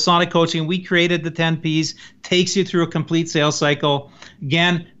 Sonic Coaching, we created the 10 P's, takes you through a complete sales cycle.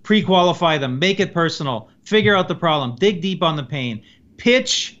 Again, pre-qualify them, make it personal, figure out the problem, dig deep on the pain,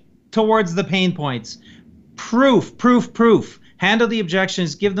 pitch towards the pain points, proof. Handle the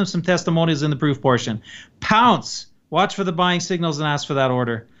objections, give them some testimonials in the proof portion. Pounce, watch for the buying signals and ask for that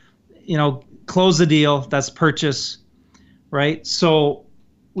order. Close the deal, that's purchase, right? So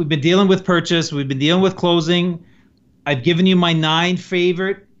we've been dealing with purchase, we've been dealing with closing. I've given you my 9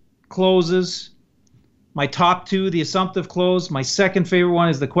 favorite closes. My top 2, the assumptive close. My second favorite one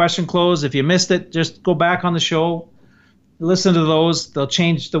is the question close. If you missed it, just go back on the show. Listen to those. They'll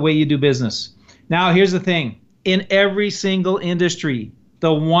change the way you do business. Now, here's the thing. In every single industry,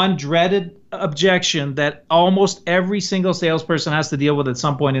 the one dreaded objection that almost every single salesperson has to deal with at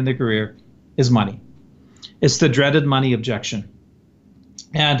some point in their career is money. It's the dreaded money objection.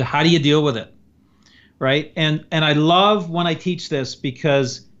 And how do you deal with it? Right? And I love when I teach this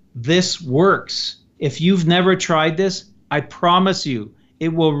because this works. If you've never tried this, I promise you it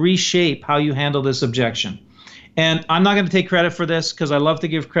will reshape how you handle this objection. And I'm not going to take credit for this because I love to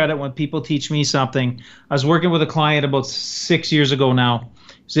give credit when people teach me something. I was working with a client about 6 years ago now.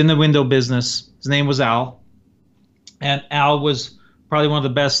 He was in the window business. His name was Al. And Al was probably one of the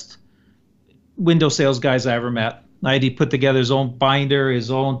best window sales guys I ever met. He put together his own binder,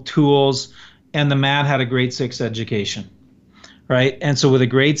 his own tools, and the man had a grade 6 education, right? And so with a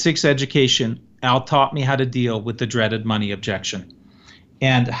grade 6 education, Al taught me how to deal with the dreaded money objection.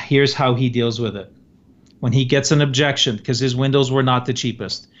 And here's how he deals with it. When he gets an objection, because his windows were not the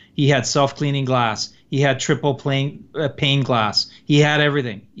cheapest, he had self-cleaning glass, he had triple pane glass, he had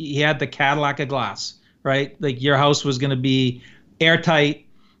everything. He had the Cadillac of glass, right? Like your house was going to be airtight.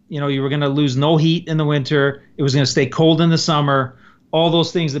 You were going to lose no heat in the winter. It was going to stay cold in the summer. All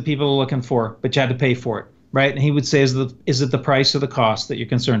those things that people are looking for, but you had to pay for it, right? And he would say, is it the price or the cost that you're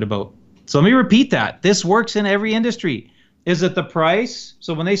concerned about? So let me repeat that. This works in every industry. Is it the price?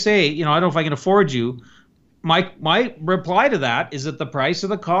 So when they say, I don't know if I can afford you, my reply to that, is it the price or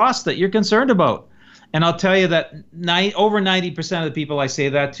the cost that you're concerned about? And I'll tell you that over 90% of the people I say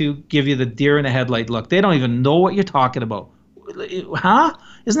that to give you the deer in the headlight look. They don't even know what you're talking about. Huh?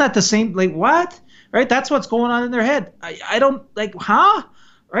 Isn't that the same? Like what? Right? That's what's going on in their head. I don't like, huh?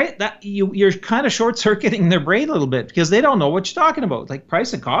 Right? That you're kind of short-circuiting their brain a little bit because they don't know what you're talking about. Like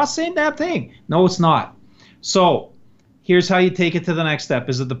price and cost, same damn thing. No, it's not. So here's how you take it to the next step.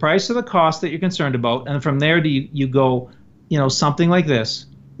 Is it the price or the cost that you're concerned about? And from there, you go, something like this.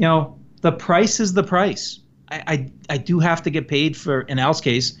 The price is the price. I do have to get paid for, in Al's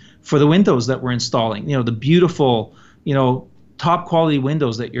case, for the windows that we're installing. The beautiful, top quality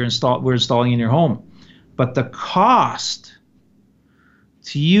windows that we're installing in your home. But the cost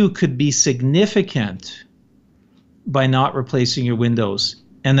to you could be significant by not replacing your windows.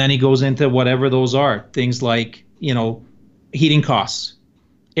 And then he goes into whatever those are, things like, heating costs,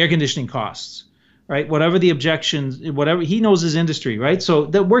 air conditioning costs, right? Whatever the objections, whatever, he knows his industry, right? So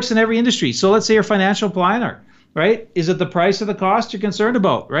that works in every industry. So let's say you're a financial planner, right? Is it the price or the cost you're concerned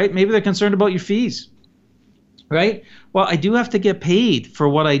about, right? Maybe they're concerned about your fees, right? Well, I do have to get paid for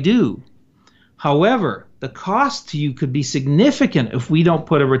what I do. However, the cost to you could be significant if we don't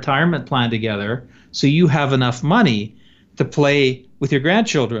put a retirement plan together so you have enough money to play with your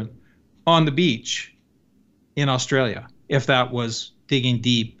grandchildren on the beach in Australia, if that was digging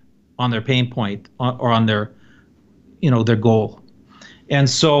deep on their pain point or on their, their goal. And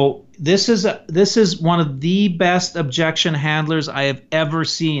so this is one of the best objection handlers I have ever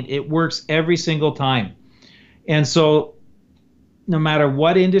seen. It works every single time. And so no matter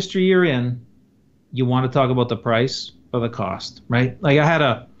what industry you're in, you want to talk about the price or the cost, right? Like I had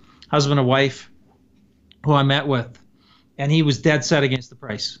a husband and wife who I met with, and he was dead set against the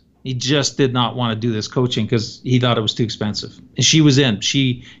price. He just did not want to do this coaching because he thought it was too expensive. And she was in.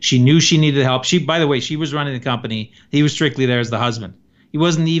 She knew she needed help. By the way, she was running the company. He was strictly there as the husband. He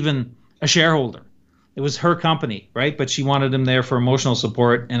wasn't even a shareholder. It was her company, right? But she wanted him there for emotional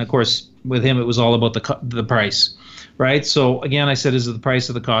support. And of course, with him, it was all about the price, right? So again, I said, is it the price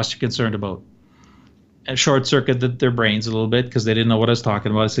or the cost you're concerned about? And short-circuited their brains a little bit because they didn't know what I was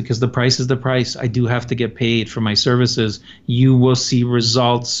talking about. I said, because the price is the price. I do have to get paid for my services. You will see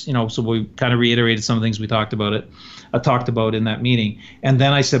results, so we kind of reiterated some of the things we talked about in that meeting. And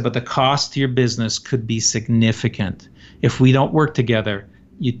then I said, but the cost to your business could be significant. If we don't work together,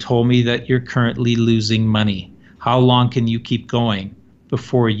 you told me that you're currently losing money. How long can you keep going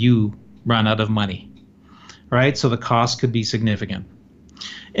before you run out of money? Right? So the cost could be significant.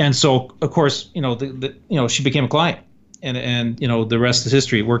 And so, of course, she became a client, and the rest is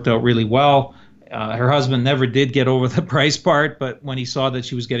history. It worked out really well. Her husband never did get over the price part, but when he saw that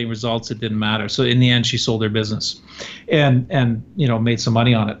she was getting results, it didn't matter. So in the end, she sold her business, and made some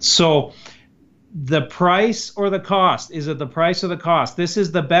money on it. So the price or the cost? Is it the price or the cost? This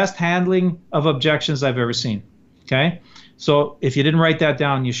is the best handling of objections I've ever seen. Okay, so if you didn't write that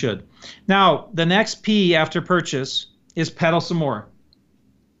down, you should. Now, the next P after purchase is peddle some more.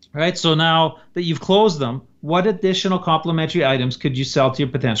 Right, so now that you've closed them, what additional complementary items could you sell to your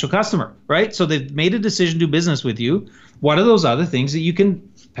potential customer? Right, so they've made a decision to do business with you. What are those other things that you can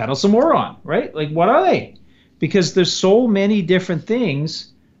peddle some more on? Right, like what are they? Because there's so many different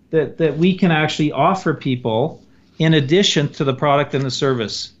things that we can actually offer people in addition to the product and the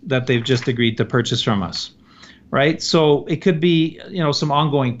service that they've just agreed to purchase from us. Right, so it could be some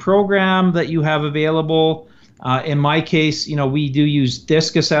ongoing program that you have available. In my case, we do use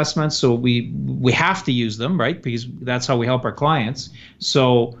DISC assessments, so we have to use them, right? Because that's how we help our clients.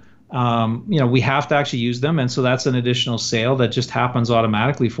 So, we have to actually use them, and so that's an additional sale that just happens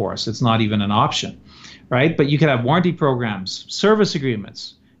automatically for us. It's not even an option, right? But you could have warranty programs, service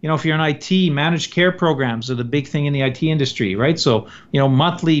agreements. If you're in IT, managed care programs are the big thing in the IT industry, right? So,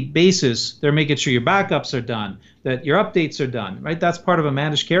 monthly basis, they're making sure your backups are done, that your updates are done, right? That's part of a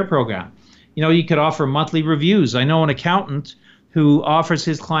managed care program. You could offer monthly reviews. I know an accountant who offers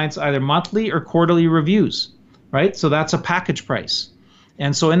his clients either monthly or quarterly reviews, right? So that's a package price.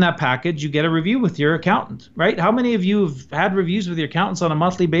 And so in that package, you get a review with your accountant, right? How many of you have had reviews with your accountants on a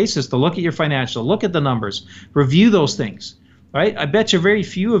monthly basis to look at your financial, look at the numbers, review those things, right? I bet you very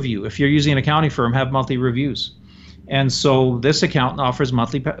few of you, if you're using an accounting firm, have monthly reviews. And so this accountant offers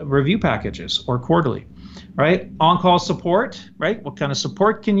monthly review packages or quarterly, right? On-call support, right? What kind of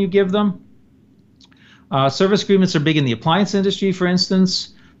support can you give them? Service agreements are big in the appliance industry, for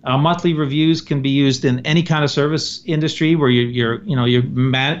instance. Monthly reviews can be used in any kind of service industry where you're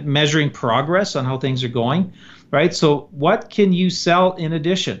measuring progress on how things are going, right? So what can you sell in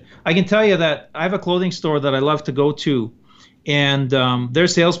addition? I can tell you that I have a clothing store that I love to go to, and their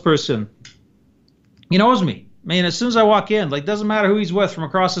salesperson, he knows me. I mean, as soon as I walk in, doesn't matter who he's with from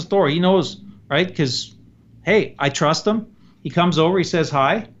across the store, he knows, right? Because, hey, I trust him. He comes over, he says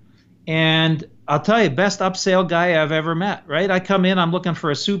hi, and I'll tell you, best upsell guy I've ever met, right? I come in, I'm looking for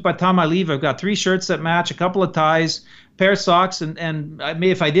a suit. By the time I leave, I've got 3 shirts that match, a couple of ties, a pair of socks, and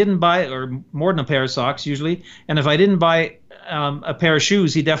if I didn't buy, or more than a pair of socks usually, and if I didn't buy a pair of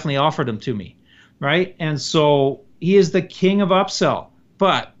shoes, he definitely offered them to me, right? And so he is the king of upsell,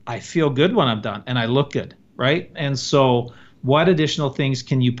 but I feel good when I'm done, and I look good, right? And so what additional things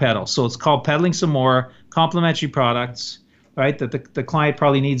can you peddle? So it's called peddling some more complementary products, right, that the client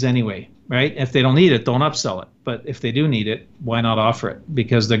probably needs anyway. Right? If they don't need it, don't upsell it. But if they do need it, why not offer it?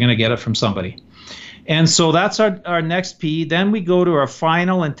 Because they're going to get it from somebody. And so that's our next P. Then we go to our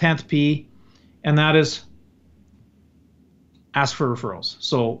final and 10th P, and that is ask for referrals.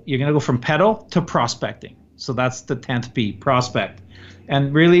 So you're going to go from peddle to prospecting. So that's the 10th P, prospect.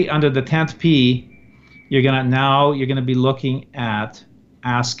 And really under the 10th P, you're going to be looking at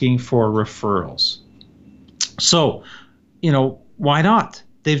asking for referrals. So, why not?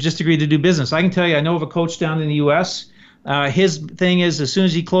 They've just agreed to do business. I can tell you, I know of a coach down in the U.S. His thing is, as soon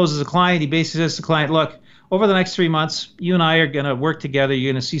as he closes a client, he basically says to the client, look, over the next 3 months, you and I are going to work together.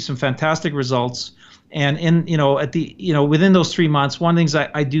 You're going to see some fantastic results. And within those 3 months, one of the things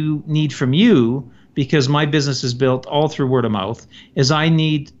I do need from you, because my business is built all through word of mouth, is I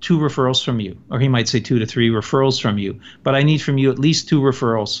need 2 referrals from you. Or he might say 2 to 3 referrals from you. But I need from you at least 2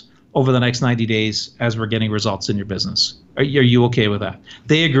 referrals over the next 90 days as we're getting results in your business. Are you okay with that?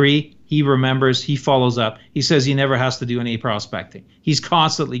 They agree. He remembers. He follows up. He says he never has to do any prospecting. He's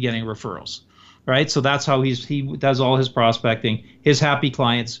constantly getting referrals, right? So that's how he does all his prospecting. His happy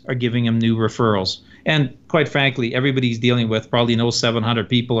clients are giving him new referrals. And quite frankly, everybody's dealing with probably knows 700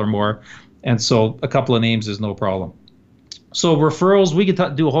 people or more. And so a couple of names is no problem. So referrals, we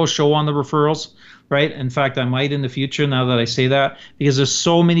could do a whole show on the referrals, right? In fact, I might in the future now that I say that, because there's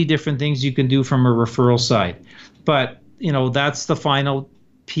so many different things you can do from a referral side. But, that's the final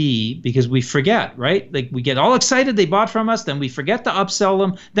P, because we forget, right? Like we get all excited they bought from us, then we forget to upsell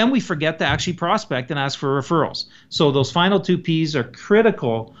them, then we forget to actually prospect and ask for referrals. So those final 2 Ps are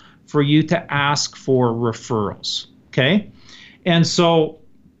critical for you to ask for referrals, okay? And so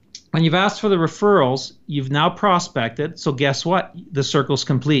when you've asked for the referrals, you've now prospected. So guess what? The circle's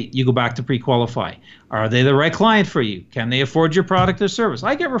complete. You go back to pre-qualify. Are they the right client for you? Can they afford your product or service?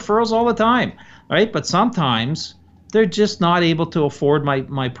 I get referrals all the time, right? But sometimes they're just not able to afford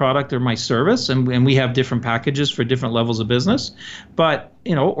my product or my service. And we have different packages for different levels of business, but,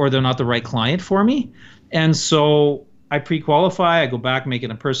 or they're not the right client for me. And so I pre-qualify, I go back, make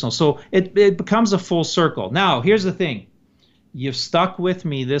it a personal. So it becomes a full circle. Now, here's the thing. You've stuck with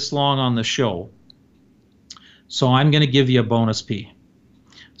me this long on the show, so I'm going to give you a bonus P.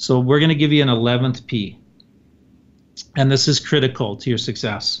 So we're going to give you an 11th P, and this is critical to your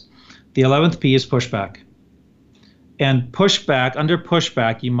success. The 11th P is pushback. And pushback, under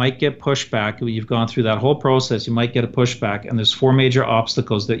pushback, you might get pushback. You've gone through that whole process, you might get a pushback, and there's 4 major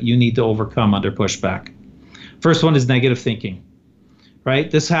obstacles that you need to overcome under pushback. First one is negative thinking,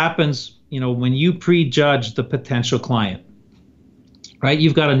 right? This happens, when you prejudge the potential client. Right?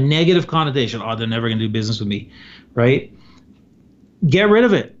 You've got a negative connotation. Oh, they're never going to do business with me, right? Get rid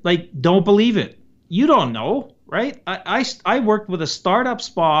of it. Like, don't believe it. You don't know, right? I worked with a startup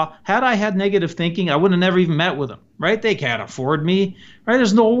spa. Had I had negative thinking, I would have never even met with them, right? They can't afford me, right?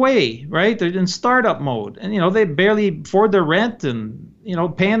 There's no way, right? They're in startup mode. And, they barely afford their rent and,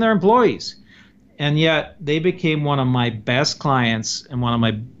 paying their employees. And yet they became one of my best clients and one of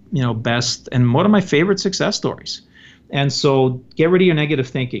my, best and one of my favorite success stories. And so get rid of your negative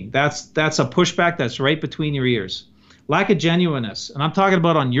thinking. That's a pushback that's right between your ears. Lack of genuineness, and I'm talking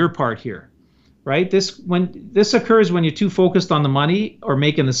about on your part here, right? This occurs when you're too focused on the money or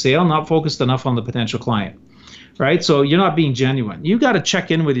making the sale, not focused enough on the potential client, right? So you're not being genuine. You got to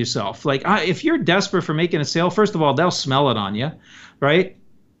check in with yourself. Like if you're desperate for making a sale, first of all, they'll smell it on you, right?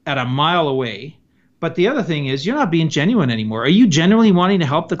 At a mile away. But the other thing is you're not being genuine anymore. Are you genuinely wanting to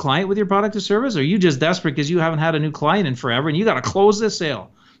help the client with your product or service? Or are you just desperate because you haven't had a new client in forever and you got to close this sale,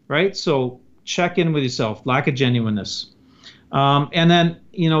 right? So check in with yourself, lack of genuineness. And then,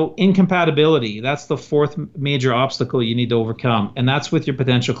 incompatibility. That's the 4th major obstacle you need to overcome. And that's with your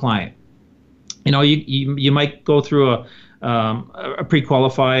potential client. You might go through a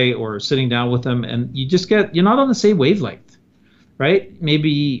pre-qualify or sitting down with them and you're not on the same wavelength. Right?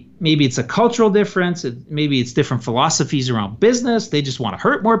 Maybe it's a cultural difference. Maybe it's different philosophies around business. They just want to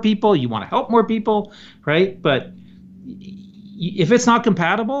hurt more people. You want to help more people, right? But if it's not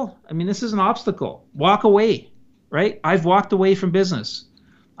compatible, this is an obstacle. Walk away, right? I've walked away from business.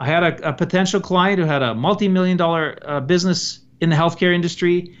 I had a potential client who had a multi-million-dollar business in the healthcare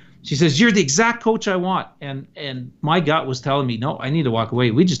industry. She says, "You're the exact coach I want." And my gut was telling me, no, I need to walk away.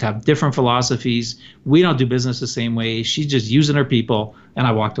 We just have different philosophies. We don't do business the same way. She's just using her people. And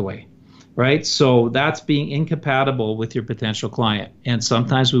I walked away, right? So that's being incompatible with your potential client. And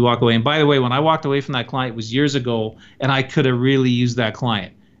sometimes we walk away. And by the way, when I walked away from that client, it was years ago, and I could have really used that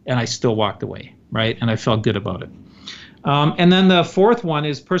client. And I still walked away, right? And I felt good about it. And then the 4th one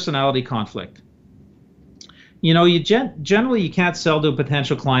is personality conflict. Generally you can't sell to a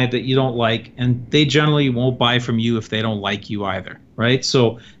potential client that you don't like, and they generally won't buy from you if they don't like you either, right?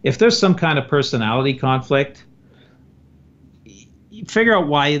 So if there's some kind of personality conflict, you figure out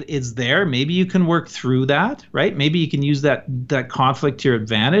why it's there. Maybe you can work through that, right? Maybe you can use that conflict to your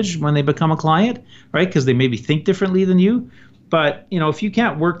advantage when they become a client, right? Because they maybe think differently than you. But if you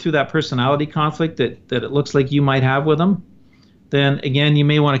can't work through that personality conflict that it looks like you might have with them, then again, you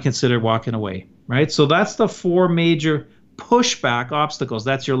may want to consider walking away. Right? So that's the 4 major pushback obstacles.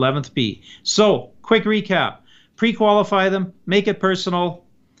 That's your 11th P. So quick recap. Pre-qualify them, make it personal,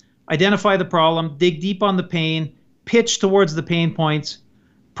 identify the problem, dig deep on the pain, pitch towards the pain points,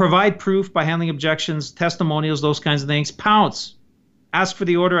 provide proof by handling objections, testimonials, those kinds of things. Pounce. Ask for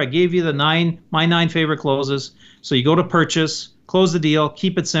the order. I gave you my 9 favorite closes. So you go to purchase, close the deal,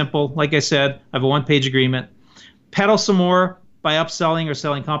 keep it simple. Like I said, I have a 1-page agreement. Pedal some more by upselling or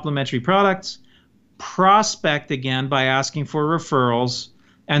selling complementary products. Prospect again by asking for referrals,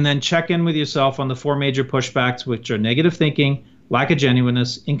 and then check in with yourself on the 4 major pushbacks, which are negative thinking, lack of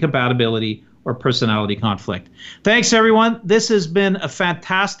genuineness, incompatibility, or personality conflict. Thanks, everyone. This has been a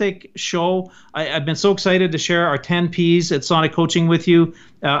fantastic show. I've been so excited to share our 10 Ps at Sonic Coaching with you.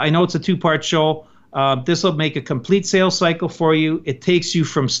 I know it's a 2-part show. This will make a complete sales cycle for you. It takes you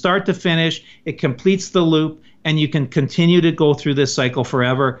from start to finish. It completes the loop, and you can continue to go through this cycle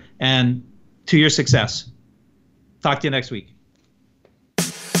forever and to your success. Talk to you next week.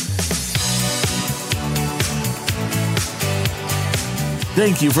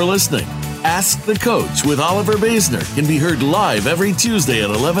 Thank you for listening. Ask the Coach with Oliver Basner can be heard live every Tuesday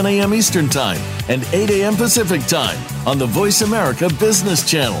at 11 a.m. Eastern Time and 8 a.m. Pacific Time on the Voice America Business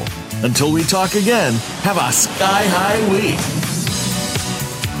Channel. Until we talk again, have a sky-high week.